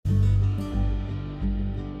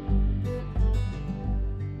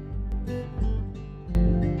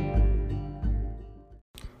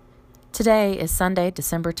Today is Sunday,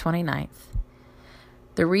 December 29th.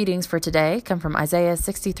 The readings for today come from Isaiah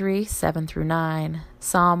 63, 7 through 9,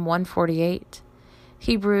 Psalm 148,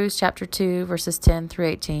 Hebrews chapter 2, verses 10 through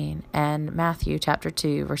 18, and Matthew chapter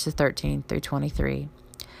 2, verses 13 through 23.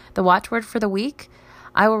 The watchword for the week: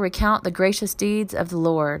 I will recount the gracious deeds of the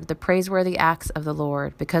Lord, the praiseworthy acts of the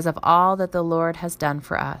Lord, because of all that the Lord has done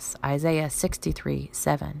for us. Isaiah 63,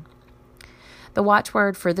 7. The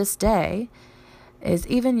watchword for this day is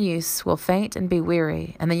even youths will faint and be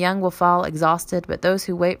weary, and the young will fall exhausted, but those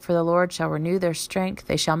who wait for the Lord shall renew their strength.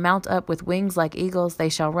 They shall mount up with wings like eagles. They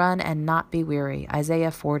shall run and not be weary.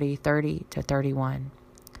 Isaiah 40, 30 to 31.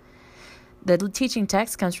 The teaching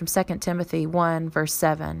text comes from 2 Timothy 1, verse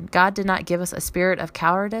 7. God did not give us a spirit of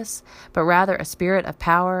cowardice, but rather a spirit of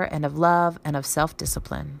power and of love and of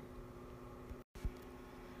self-discipline.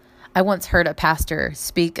 I once heard a pastor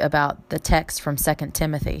speak about the text from 2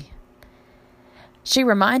 Timothy. She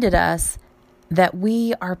reminded us that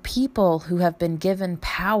we are people who have been given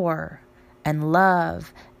power and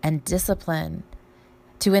love and discipline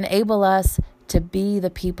to enable us to be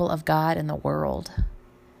the people of God in the world.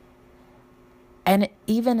 And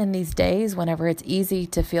even in these days, whenever it's easy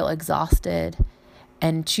to feel exhausted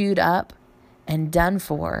and chewed up and done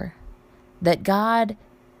for, that God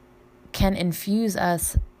can infuse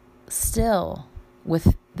us still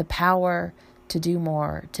with the power to do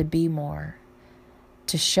more, to be more,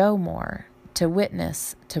 to show more, to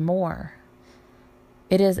witness to more.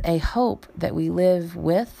 It is a hope that we live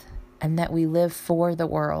with and that we live for the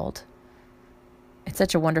world. It's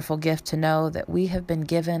such a wonderful gift to know that we have been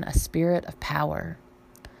given a spirit of power,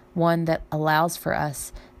 one that allows for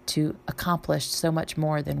us to accomplish so much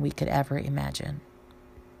more than we could ever imagine.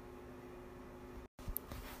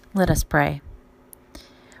 Let us pray.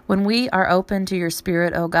 When we are open to your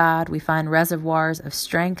Spirit, O God, we find reservoirs of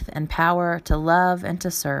strength and power to love and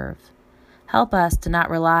to serve. Help us to not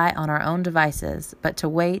rely on our own devices, but to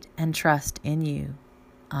wait and trust in you.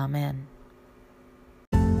 Amen.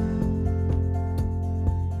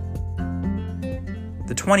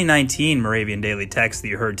 The 2019 Moravian Daily Text that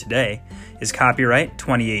you heard today is copyright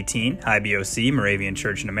 2018 IBOC Moravian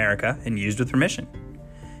Church in America and used with permission.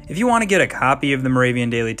 If you want to get a copy of the Moravian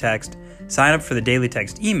Daily Text, sign up for the Daily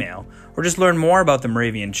Text email, or just learn more about the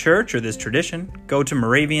Moravian Church or this tradition, go to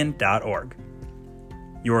moravian.org.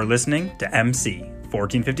 You are listening to MC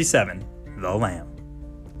 1457, The Lamb.